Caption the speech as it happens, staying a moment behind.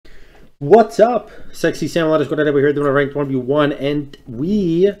What's up? Sexy Sam, let us go today. We're here doing a ranked 1v1, and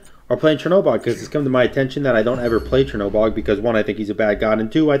we are playing Chernobyl because it's come to my attention that I don't ever play Chernobyl because, one, I think he's a bad god,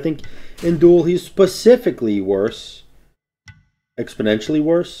 and two, I think in Duel he's specifically worse. Exponentially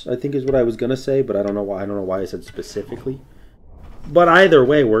worse, I think is what I was going to say, but I don't know why. I don't know why I said specifically. But either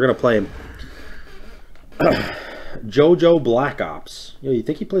way, we're going to play him. Jojo Black Ops. Yo, you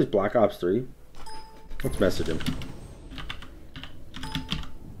think he plays Black Ops 3? Let's message him.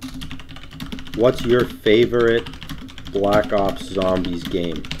 What's your favorite Black Ops Zombies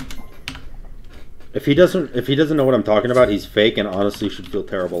game? If he doesn't know what I'm talking about, he's fake and honestly should feel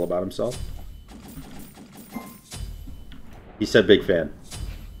terrible about himself. He said big fan.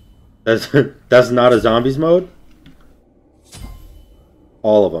 That's not a zombies mode?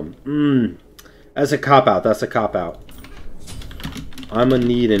 All of them. That's a cop-out. That's a cop-out. I'm gonna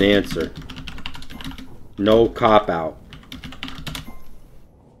need an answer. No cop-out.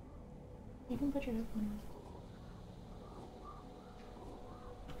 You can put your headphone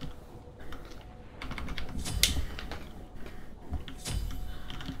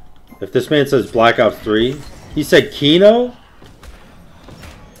on. If this man says Black Ops 3, he said Kino?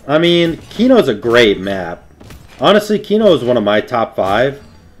 I mean, Kino's a great map. Honestly, Kino is one of my top 5.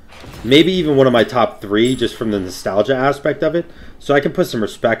 Maybe even one of my top 3, just from the nostalgia aspect of it. So I can put some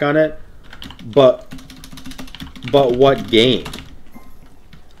respect on it. But what game?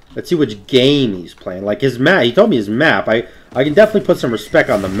 Let's see which game he's playing. Like his map, he told me his map. I can definitely put some respect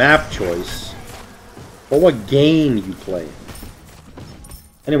on the map choice. But what game you play?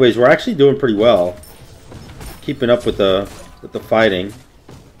 Anyways, we're actually doing pretty well. Keeping up with the fighting.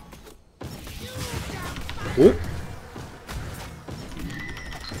 Whoop.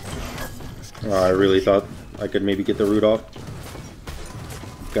 Oh, I really thought I could maybe get the root off.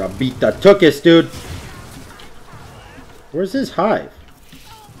 Gotta beat that Tukis, dude. Where's his hive?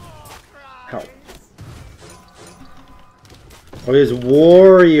 How? Oh, his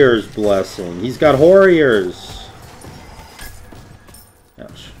warrior's blessing. He's got warriors.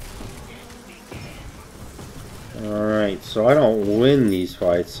 Ouch. Alright, so I don't win these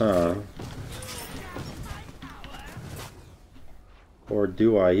fights, huh? Or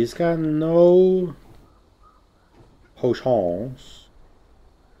do I? He's got no potions.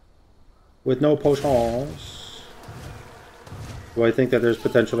 With no potions, do I think that there's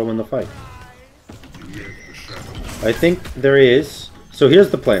potential to win the fight? I think there is. So here's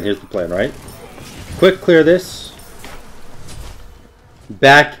the plan. Here's the plan, right? Quick clear this.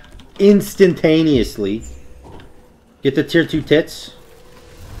 Back instantaneously. Get the tier 2 tits.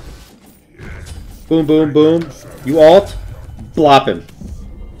 Boom, boom, boom. You alt. Blop him.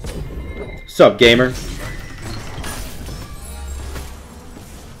 Sup, gamer?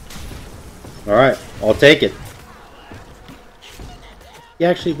 Alright, I'll take it. He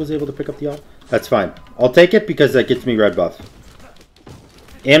actually was able to pick up the ult. That's fine. I'll take it because that gets me red buff.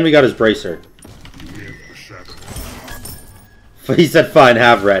 And we got his bracer. He said fine,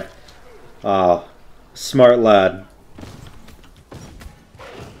 have red. Oh, smart lad.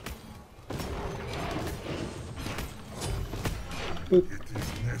 Boop.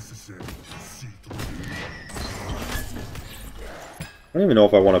 I don't even know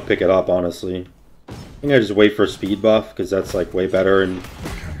if I want to pick it up, honestly. I think I just wait for a speed buff, because that's like way better in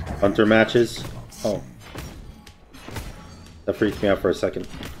hunter matches. Oh. That freaked me out for a second.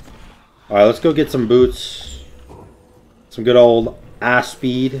 Alright, let's go get some boots. Some good old ass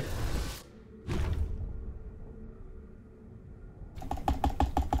speed.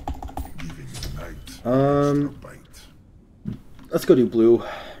 Let's go do blue.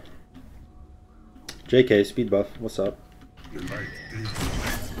 JK, speed buff, what's up?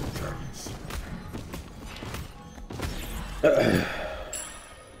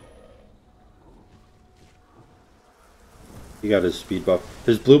 He got his speed buff.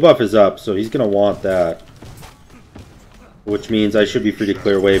 His blue buff is up, so he's gonna want that. Which means I should be free to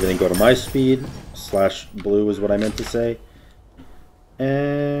clear wave and then go to my speed. Slash blue is what I meant to say.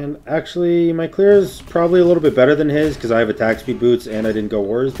 And actually, my clear is probably a little bit better than his because I have attack speed boots and I didn't go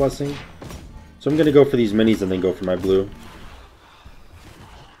Warrior's Blessing. So I'm gonna go for these minis and then go for my blue.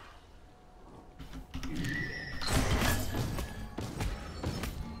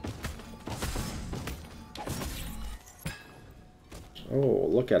 Oh,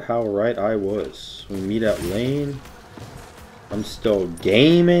 look at how right I was. We meet at lane. I'm still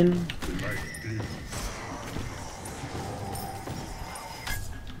gaming.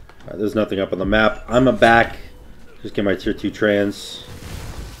 Right, there's nothing up on the map. I'm a back. Just get my tier 2 trans.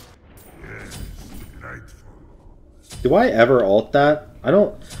 Do I ever ult that? I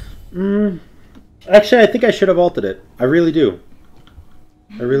don't... Actually, I think I should have ulted it. I really do.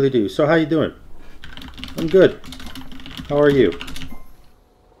 I really do. So how you doing? I'm good. How are you?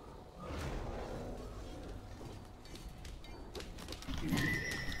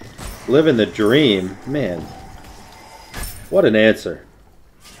 Living the dream? Man. What an answer.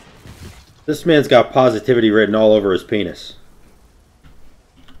 This man's got positivity written all over his penis.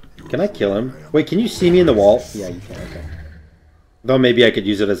 Can I kill him? Wait, can you see me in the wall? Yeah, you can. Okay. Though maybe I could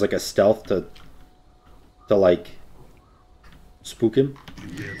use it as like a stealth to like spook him.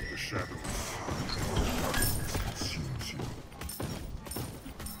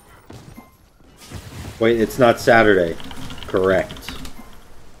 Wait, it's not Saturday. Correct.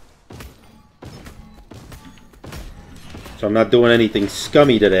 So I'm not doing anything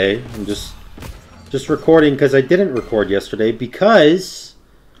scummy today. I'm just recording because I didn't record yesterday because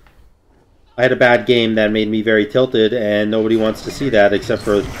I had a bad game that made me very tilted and nobody wants to see that except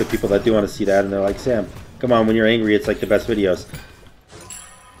for the people that do want to see that, and they're like, Sam, come on, when you're angry it's like the best videos.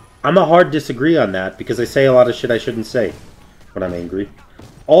 I'm a hard disagree on that because I say a lot of shit I shouldn't say when I'm angry.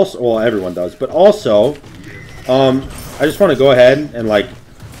 Also, well, everyone does, but also I just want to go ahead and, like,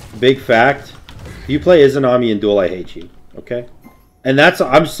 big fact, if you play Izanami in Duel, I hate you. Okay? And that's,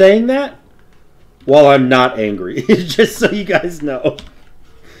 I'm saying that while I'm not angry. Just so you guys know.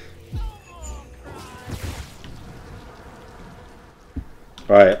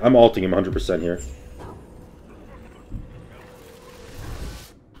 Alright, I'm ulting him 100% here.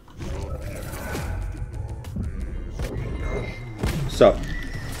 What's up?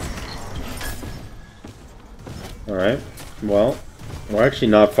 Alright, well, we're actually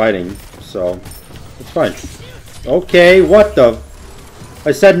not fighting, so it's fine. Okay, what the?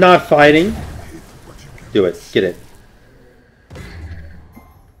 I said not fighting. Do it. Get it.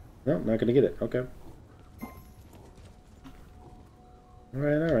 No, not gonna get it. Okay.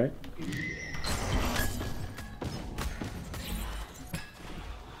 Alright, alright.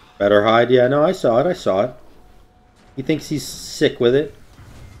 Better hide? Yeah, no, I saw it. I saw it. He thinks he's sick with it.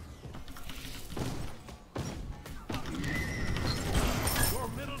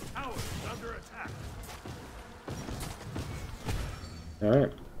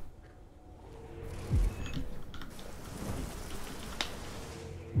 Alright.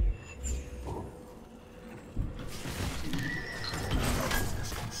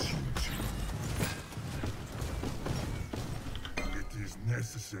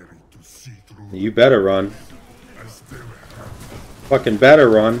 You better run. Fucking better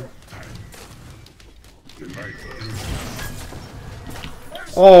run.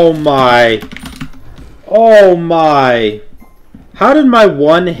 Oh my. Oh my. How did my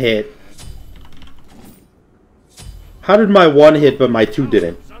one hit? How did my one hit but my two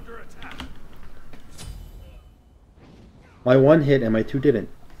didn't? My one hit and my two didn't.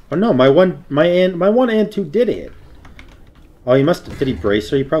 Oh no, my one and two did hit. Oh, he must. Did he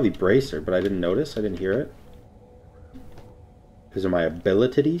brace her? He probably braced her, but I didn't notice. I didn't hear it. Because of my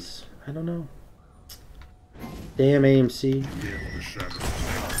abilities? I don't know. Damn AMC.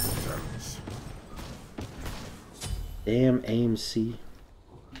 Damn AMC.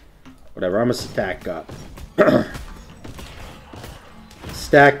 Whatever, I'm gonna stack up.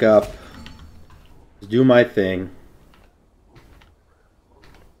 Stack up. Do my thing.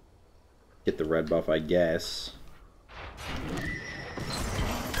 Get the red buff, I guess.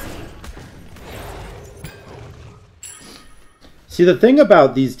 See, the thing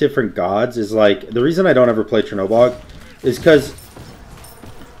about these different gods is, like, the reason I don't ever play Chernobog is because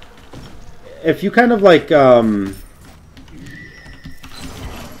if you kind of, like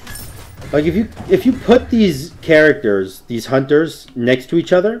if you put these characters, these hunters, next to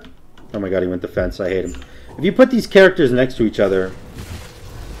each other... Oh my god, he went defense. I hate him. If you put these characters next to each other,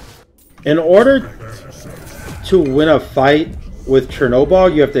 in order to win a fight with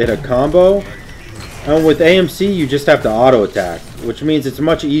Chernobog, you have to hit a combo. And with AMC, you just have to auto-attack, which means it's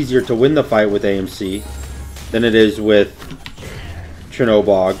much easier to win the fight with AMC than it is with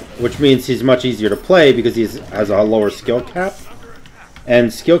Chernobog, which means he's much easier to play because he has a lower skill cap.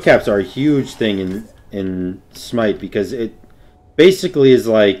 And skill caps are a huge thing in Smite because it basically is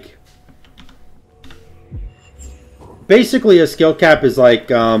like... Basically, a skill cap is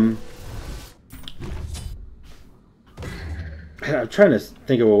like... I'm trying to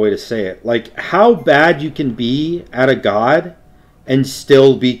think of a way to say it. Like, how bad you can be at a god and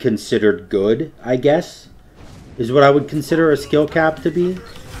still be considered good, I guess, is what I would consider a skill cap to be.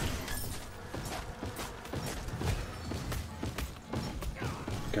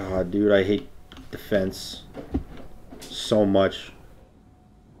 God, dude, I hate defense so much.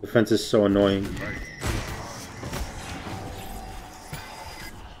 Defense is so annoying.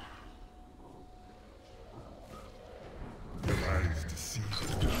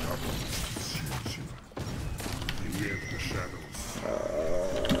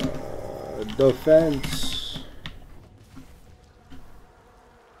 defense.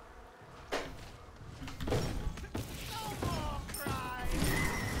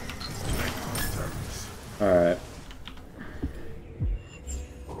 Alright.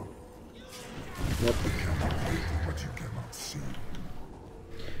 Yep.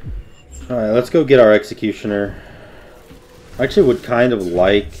 Alright, let's go get our Executioner. I actually would kind of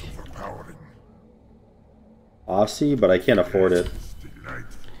like Aussie, but I can't afford it.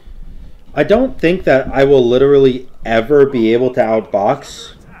 I don't think that I will literally ever be able to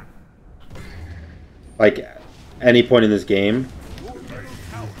outbox, like, any point in this game,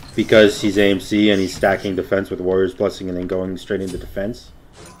 because he's AMC and he's stacking defense with Warrior's Blessing and then going straight into defense.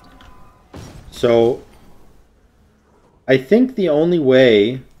 So I think the only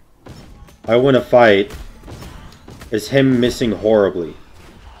way I win a fight is him missing horribly.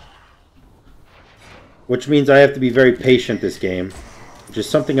 Which means I have to be very patient this game, which is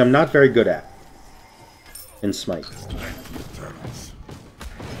something I'm not very good at in Smite.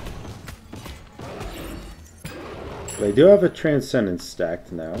 But I do have a Transcendence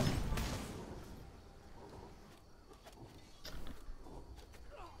stacked now.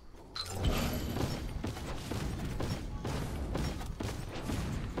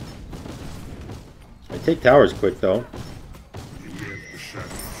 I take towers quick though.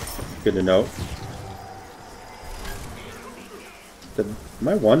 Good to know. Did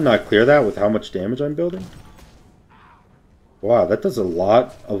my one not clear that with how much damage I'm building? Wow, that does a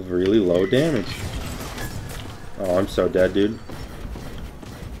lot of really low damage. Oh, I'm so dead, dude.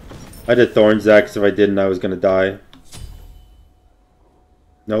 I did Thorns that because if I didn't, I was going to die.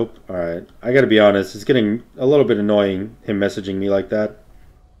 Nope. Alright. I gotta be honest, it's getting a little bit annoying, him messaging me like that.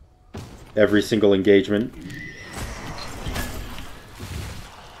 Every single engagement.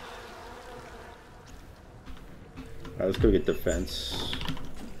 Alright, let's go get defense.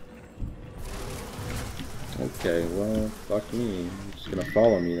 Okay, well, fuck me. I'm just gonna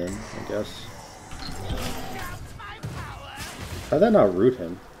follow me then, I guess. How'd that not root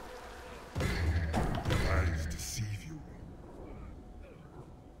him?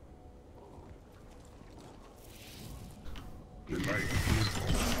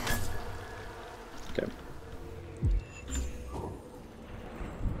 Okay.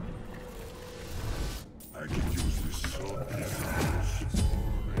 I can use this sword.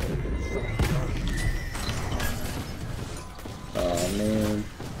 Oh man.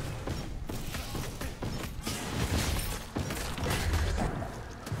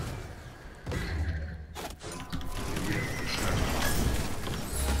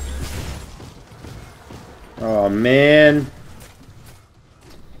 Oh man.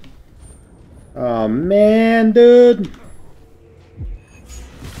 Oh man, dude.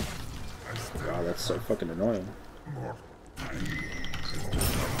 Wow, that's so fucking annoying.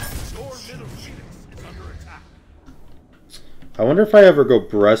 I wonder if I ever go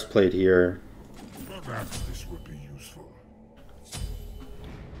breastplate here. Perhaps this would be useful.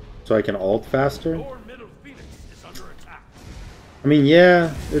 So I can ult faster? I mean,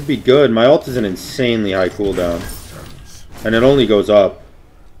 yeah, it'd be good. My ult is an insanely high cooldown. And it only goes up.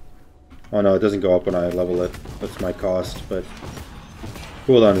 Oh no, it doesn't go up when I level it. That's my cost, but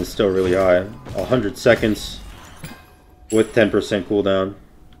cooldown is still really high. 100 seconds with 10% cooldown.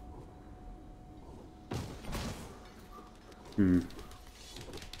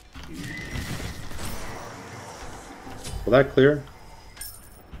 Will that clear?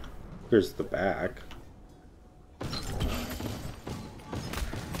 Clears the back.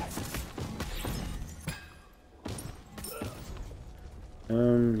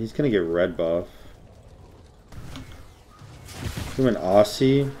 He's gonna get red buff. Doing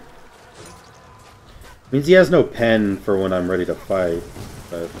Aussie. Means he has no pen for when I'm ready to fight.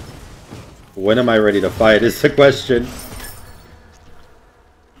 But when am I ready to fight is the question.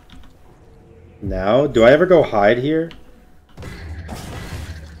 Now? Do I ever go hide here?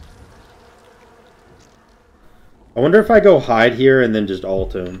 I wonder if I go hide here and then just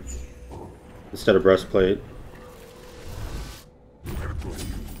ult him instead of breastplate.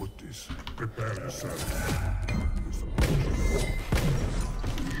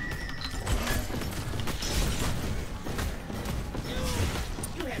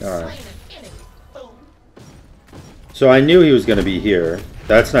 Alright. So I knew he was going to be here.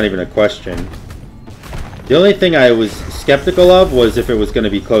 That's not even a question. The only thing I was skeptical of was if it was going to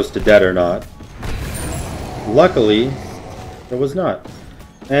be close to dead or not. Luckily, it was not.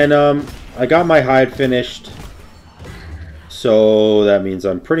 And I got my hide finished. So that means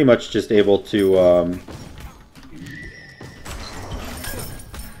I'm pretty much just able to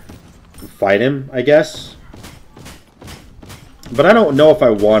fight him, I guess. But I don't know if I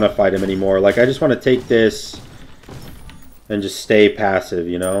want to fight him anymore. Like, I just want to take this and just stay passive,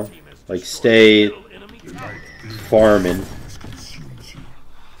 you know? Like, stay farming.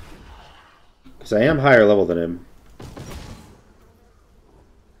 Because I am higher level than him.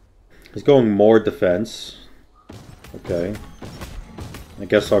 He's going more defense. Okay. I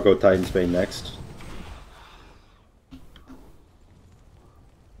guess I'll go Titan's Bane next.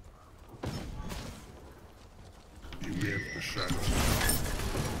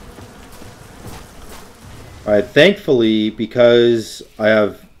 Alright, thankfully, because I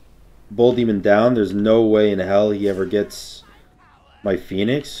have Bull Demon down, there's no way in hell he ever gets my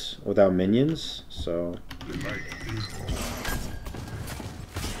Phoenix without minions, so...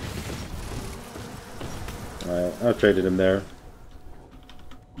 Alright, I traded him there.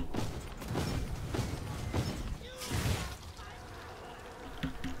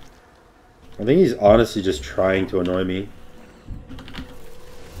 I think he's honestly just trying to annoy me.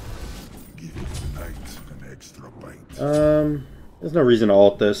 There's no reason to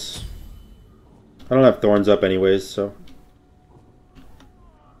ult this. I don't have thorns up anyways, so...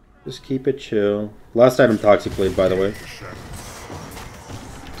 Just keep it chill. Last item Toxic Blade, by the way.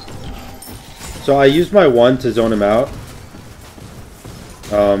 So I used my 1 to zone him out.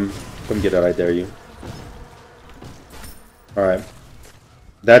 Come get it, I dare you. Alright.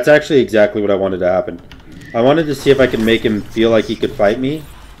 That's actually exactly what I wanted to happen. I wanted to see if I could make him feel like he could fight me.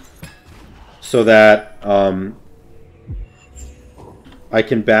 So that, I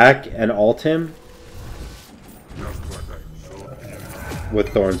can back and ult him with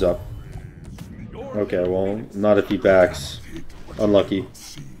thorns up. Okay, well, not if he backs. Unlucky.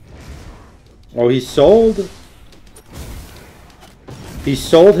 Oh, he sold... He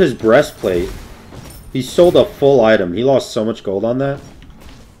sold his breastplate. He sold a full item. He lost so much gold on that.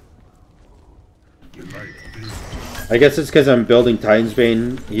 I guess it's because I'm building Titan's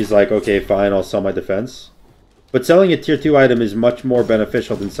Bane. He's like, okay, fine, I'll sell my defense. But selling a tier 2 item is much more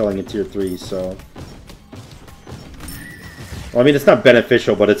beneficial than selling a tier 3, so... Well, I mean, it's not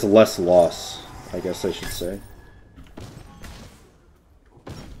beneficial, but it's less loss, I guess I should say.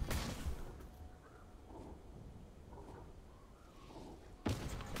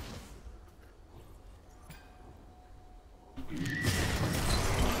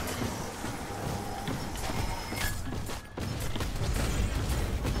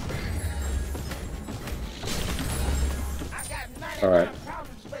 Alright.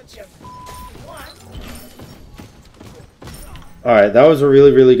 Alright, that was a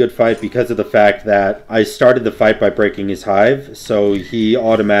really, really good fight because of the fact that I started the fight by breaking his hive, so he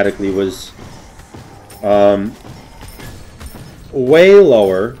automatically was way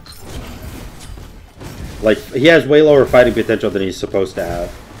lower. Like, he has way lower fighting potential than he's supposed to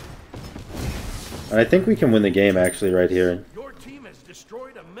have. And I think we can win the game, actually, right here. Your team has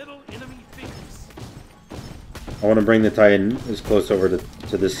destroyed a middle enemy Phoenix. I want to bring the Titan as close over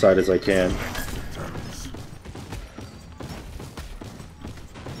to this side as I can.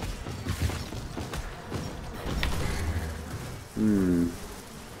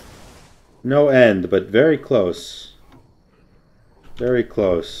 No end, but very close. Very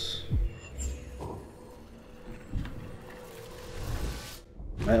close.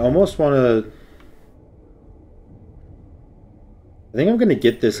 I almost want to... I think I'm going to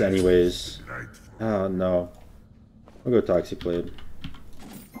get this anyways. Oh, no. I'll go Toxic Blade.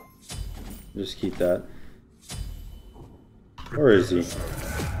 Just keep that. Where is he?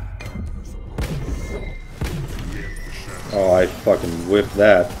 Oh, I fucking whipped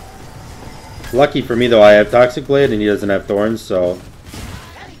that. Lucky for me, though, I have Toxic Blade and he doesn't have Thorns, so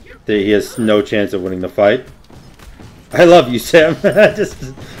he has no chance of winning the fight. I love you, Sam. Just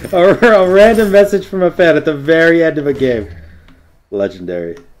a random message from a fan at the very end of a game.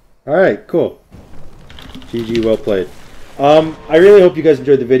 Legendary. Alright, cool. GG, well played. I really hope you guys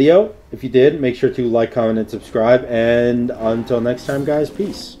enjoyed the video. If you did, make sure to like, comment, and subscribe. And until next time, guys,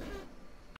 peace.